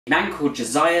A man called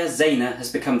Josiah Zayner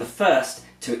has become the first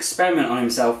to experiment on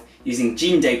himself using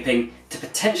gene doping to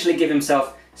potentially give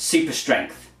himself super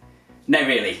strength. No,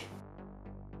 really.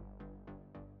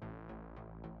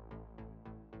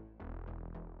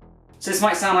 So this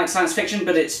might sound like science fiction,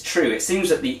 but it's true. It seems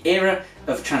that the era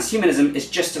of transhumanism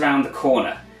is just around the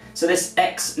corner. So this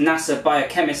ex-NASA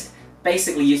biochemist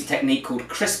basically used a technique called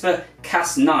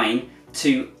CRISPR-Cas9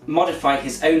 to modify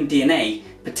his own DNA,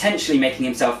 potentially making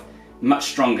himself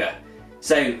much stronger.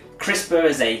 So CRISPR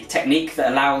is a technique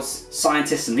that allows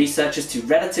scientists and researchers to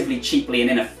relatively cheaply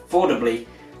and unaffordably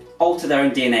alter their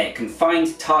own DNA. It can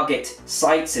find target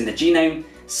sites in the genome,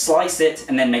 slice it,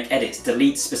 and then make edits,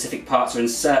 delete specific parts or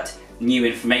insert new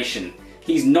information.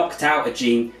 He's knocked out a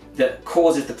gene that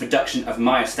causes the production of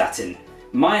myostatin.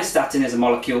 Myostatin is a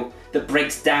molecule that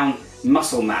breaks down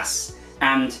muscle mass,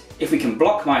 and if we can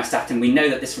block myostatin, we know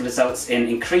that this results in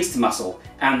increased muscle,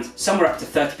 and somewhere up to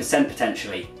 30%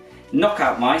 potentially.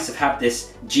 Knockout mice have had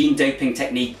this gene doping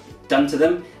technique done to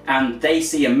them, and they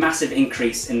see a massive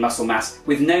increase in muscle mass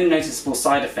with no noticeable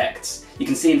side effects. You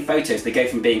can see in photos they go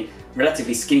from being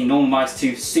relatively skinny normal mice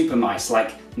to super mice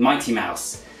like Mighty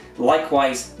Mouse.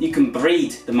 Likewise, you can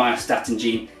breed the myostatin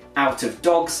gene out of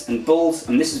dogs and bulls,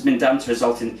 and this has been done to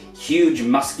result in huge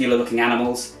muscular looking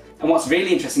animals. And what's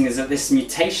really interesting is that this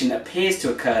mutation appears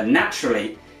to occur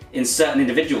naturally in certain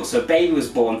individuals. So a baby was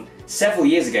born several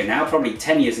years ago now, probably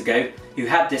 10 years ago, who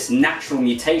had this natural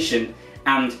mutation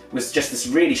and was just this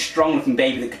really strong looking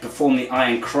baby that could perform the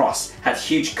Iron Cross, had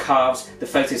huge calves, the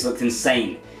photos looked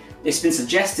insane. It's been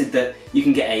suggested that you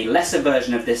can get a lesser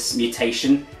version of this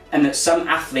mutation and that some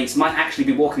athletes might actually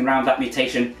be walking around with that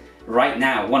mutation right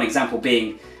now. One example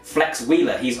being Flex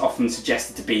Wheeler. He's often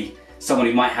suggested to be someone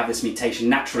who might have this mutation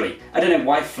naturally. I don't know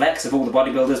why Flex of all the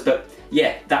bodybuilders, but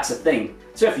yeah, that's a thing.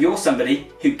 So if you're somebody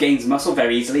who gains muscle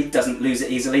very easily, doesn't lose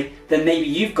it easily, then maybe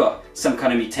you've got some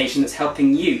kind of mutation that's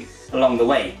helping you along the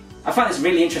way. I find this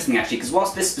really interesting actually, because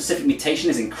whilst this specific mutation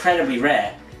is incredibly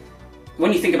rare,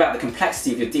 when you think about the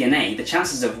complexity of your DNA, the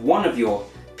chances of one of your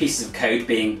pieces of code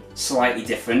being slightly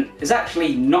different is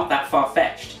actually not that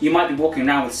far-fetched. You might be walking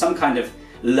around with some kind of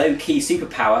low-key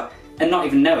superpower and not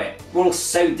even know it. We're all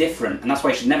so different, and that's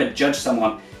why you should never judge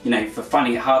someone, for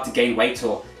finding it hard to gain weight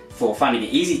or for finding it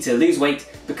easy to lose weight,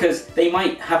 because they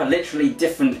might have a literally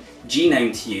different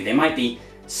genome to you. They might be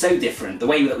so different. The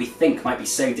way that we think might be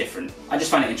so different. I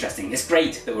just find it interesting. It's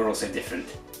great that we're all so different.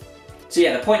 So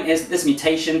yeah, the point is that this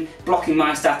mutation, blocking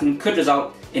myostatin, could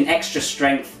result in extra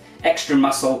strength, extra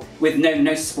muscle, with no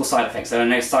noticeable side effects. There are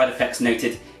no side effects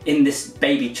noted in this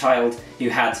baby child who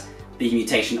had the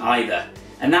mutation either.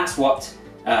 And that's what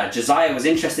Josiah was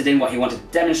interested in, what he wanted to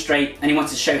demonstrate, and he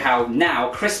wanted to show how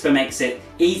now CRISPR makes it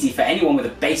easy for anyone with a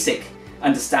basic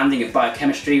understanding of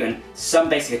biochemistry and some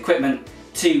basic equipment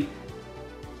to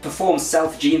perform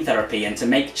self-gene therapy and to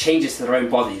make changes to their own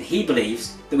body. And he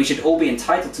believes that we should all be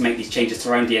entitled to make these changes to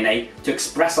our own DNA, to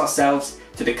express ourselves,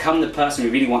 to become the person we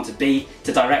really want to be,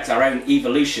 to direct our own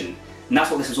evolution. And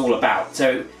that's what this was all about.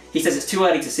 So he says it's too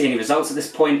early to see any results at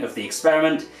this point of the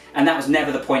experiment, and that was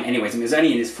never the point anyways. I mean, it was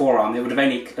only in his forearm. It would have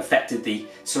only affected the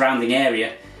surrounding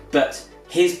area, but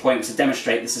his point was to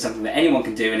demonstrate this is something that anyone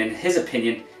can do, and in his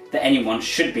opinion, that anyone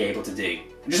should be able to do.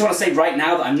 I just want to say right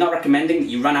now that I'm not recommending that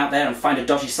you run out there and find a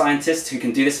dodgy scientist who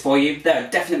can do this for you. There are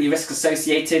definitely risks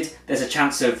associated. There's a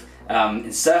chance of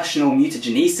insertional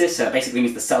mutagenesis, so that basically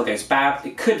means the cell goes bad.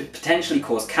 It could potentially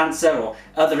cause cancer or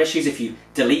other issues if you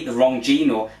delete the wrong gene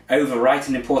or overwrite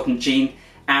an important gene,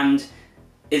 and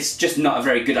it's just not a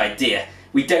very good idea.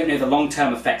 We don't know the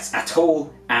long-term effects at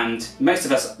all, and most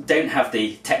of us don't have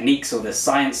the techniques or the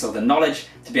science or the knowledge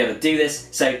to be able to do this,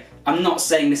 so I'm not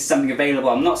saying this is something available,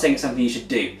 I'm not saying it's something you should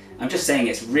do. I'm just saying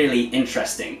it's really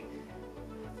interesting.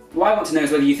 What I want to know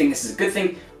is whether you think this is a good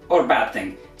thing or a bad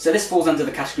thing. So this falls under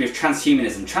the category of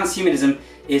transhumanism. Transhumanism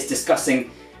is discussing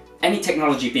any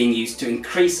technology being used to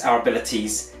increase our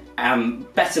abilities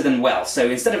better than well.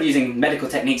 So instead of using medical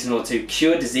techniques in order to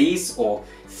cure disease or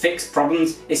fix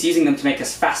problems, it's using them to make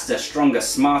us faster, stronger,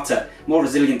 smarter, more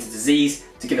resilient to disease,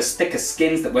 to give us thicker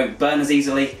skins that won't burn as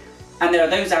easily. And there are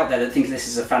those out there that think this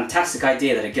is a fantastic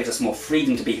idea, that it gives us more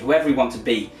freedom to be whoever we want to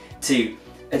be, to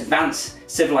advance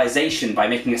civilization by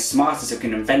making us smarter so we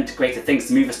can invent greater things,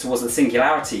 to move us towards the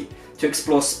singularity, to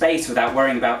explore space without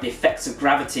worrying about the effects of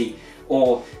gravity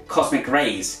or cosmic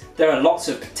rays. There are lots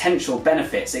of potential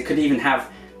benefits. It could even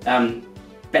have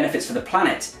benefits for the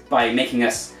planet by making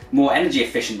us more energy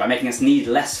efficient, by making us need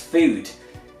less food.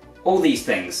 All these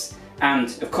things. And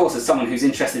of course, as someone who's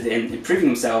interested in improving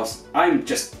themselves, I'm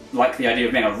just like the idea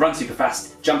of being able to run super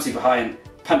fast, jump super high, and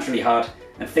punch really hard,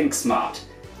 and think smart.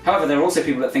 However, there are also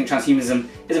people that think transhumanism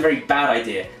is a very bad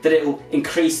idea, that it will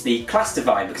increase the class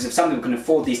divide, because if some people can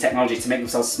afford these technologies to make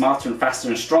themselves smarter and faster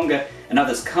and stronger and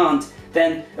others can't,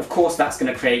 then of course that's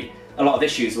going to create a lot of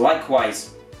issues.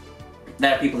 Likewise,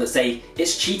 there are people that say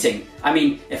it's cheating. I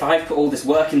mean, if I've put all this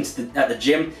work at the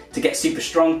gym to get super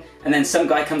strong, and then some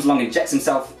guy comes along and injects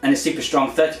himself and is super strong,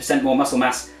 30% more muscle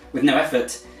mass with no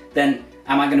effort, then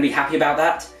am I going to be happy about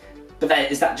that?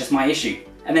 But is that just my issue?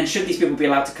 And then should these people be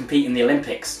allowed to compete in the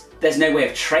Olympics? There's no way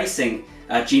of tracing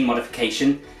gene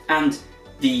modification, and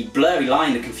the blurry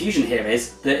line, the confusion here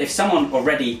is that if someone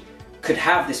already could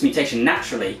have this mutation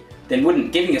naturally, then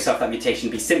wouldn't giving yourself that mutation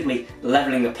be simply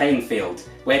levelling the playing field?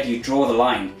 Where do you draw the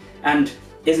line? And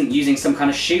isn't using some kind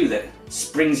of shoe that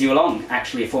springs you along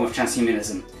actually a form of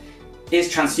transhumanism?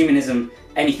 Is transhumanism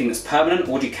anything that's permanent,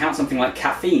 or do you count something like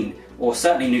caffeine, or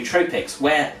certainly nootropics?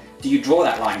 Where do you draw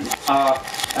that line? Are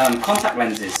contact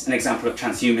lenses an example of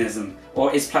transhumanism,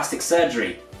 or is plastic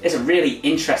surgery? It's a really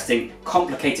interesting,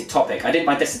 complicated topic. I did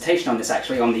my dissertation on this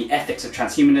actually, on the ethics of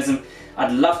transhumanism.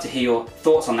 I'd love to hear your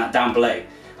thoughts on that down below.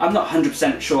 I'm not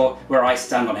 100% sure where I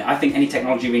stand on it. I think any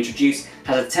technology we introduce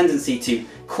has a tendency to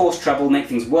cause trouble, make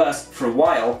things worse for a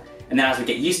while, and then as we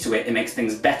get used to it, it makes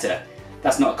things better.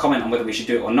 That's not a comment on whether we should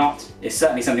do it or not. It's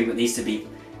certainly something that needs to be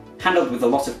handled with a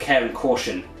lot of care and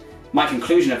caution. My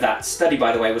conclusion of that study,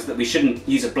 by the way, was that we shouldn't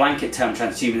use a blanket term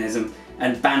transhumanism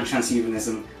and ban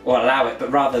transhumanism or allow it,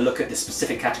 but rather look at the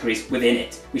specific categories within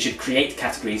it. We should create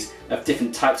categories of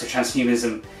different types of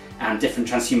transhumanism and different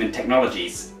transhuman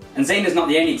technologies. And Zayner's not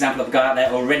the only example of a guy out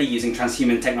there already using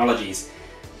transhuman technologies.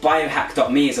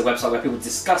 Biohack.me is a website where people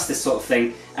discuss this sort of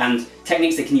thing and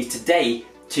techniques they can use today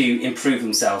to improve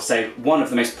themselves. So one of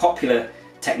the most popular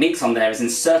techniques on there is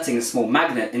inserting a small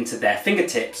magnet into their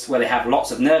fingertips where they have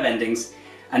lots of nerve endings,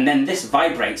 and then this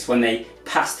vibrates when they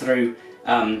pass through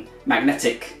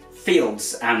magnetic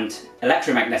fields and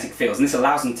electromagnetic fields, and this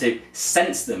allows them to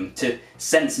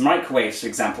sense microwaves, for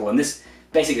example, and this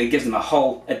basically gives them a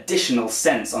whole additional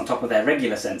sense on top of their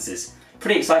regular senses.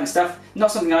 Pretty exciting stuff. Not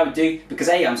something I would do because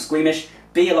A, I'm squeamish,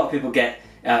 B, a lot of people get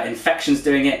infections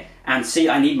doing it, and C,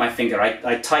 I need my finger.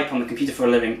 I type on the computer for a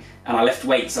living and I lift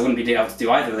weights. I wouldn't be able to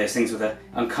do either of those things with an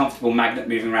uncomfortable magnet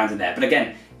moving around in there. But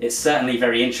again, it's certainly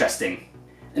very interesting.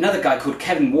 Another guy called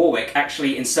Kevin Warwick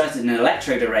actually inserted an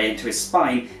electrode array into his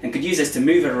spine and could use this to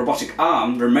move a robotic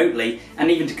arm remotely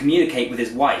and even to communicate with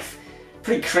his wife.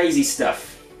 Pretty crazy stuff.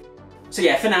 So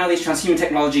yeah, for now these transhuman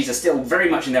technologies are still very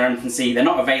much in their infancy, they're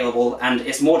not available, and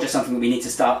it's more just something that we need to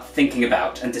start thinking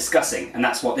about and discussing, and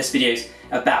that's what this video is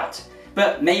about.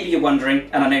 But maybe you're wondering,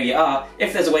 and I know you are,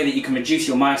 if there's a way that you can reduce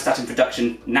your myostatin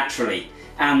production naturally.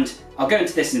 And I'll go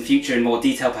into this in future in more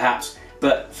detail perhaps,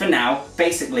 but for now,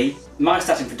 basically,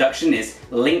 myostatin production is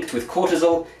linked with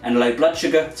cortisol and low blood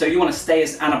sugar, so you want to stay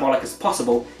as anabolic as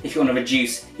possible if you want to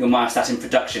reduce your myostatin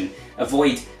production.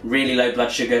 Avoid really low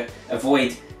blood sugar,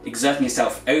 avoid exerting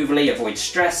yourself overly, avoid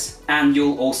stress, and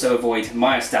you'll also avoid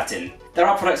myostatin. There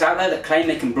are products out there that claim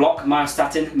they can block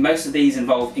myostatin. Most of these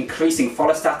involve increasing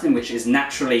follistatin, which is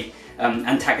naturally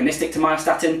antagonistic to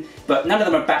myostatin, but none of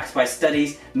them are backed by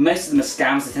studies. Most of them are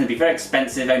scams, they tend to be very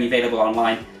expensive, only available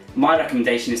online. My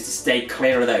recommendation is to stay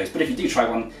clear of those, but if you do try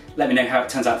one, let me know how it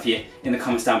turns out for you in the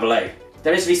comments down below.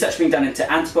 There is research being done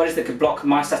into antibodies that could block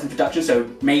myostatin production, so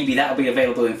maybe that will be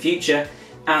available in future,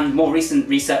 and more recent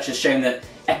research has shown that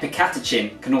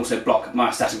epicatechin can also block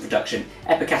myostatin production.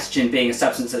 Epicatechin being a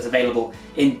substance that's available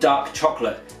in dark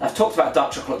chocolate. I've talked about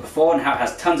dark chocolate before and how it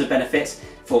has tons of benefits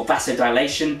for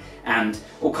vasodilation and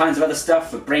all kinds of other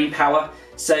stuff for brain power.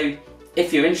 So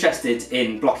if you're interested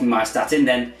in blocking myostatin,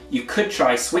 then you could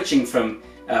try switching from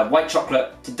white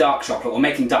chocolate to dark chocolate, or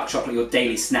making dark chocolate your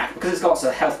daily snack, because it's got lots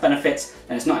of health benefits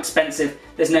and it's not expensive.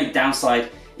 There's no downside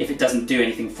if it doesn't do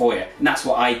anything for you, and that's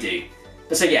what I do.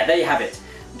 But so yeah, there you have it.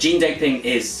 Gene doping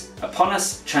is upon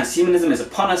us, transhumanism is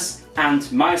upon us, and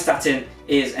myostatin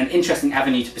is an interesting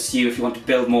avenue to pursue if you want to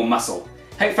build more muscle.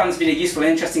 Hope you found this video useful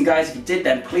and interesting, guys. If you did,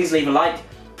 then please leave a like,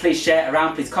 please share it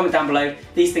around, please comment down below.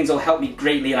 These things all help me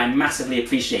greatly and I massively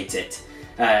appreciate it.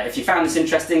 If you found this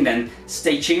interesting, then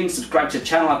stay tuned, subscribe to the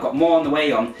channel. I've got more on the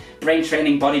way on brain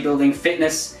training, bodybuilding,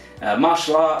 fitness,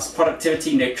 martial arts,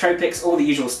 productivity, nootropics, all the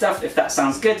usual stuff. If that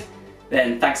sounds good,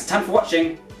 then thanks a ton for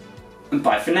watching, and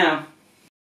bye for now.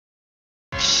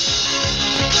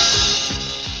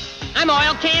 I'm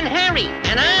Oil Can Harry,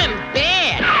 and I'm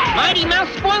bad. Mighty Mouse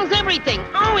spoils everything.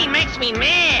 Oh, he makes me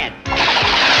mad.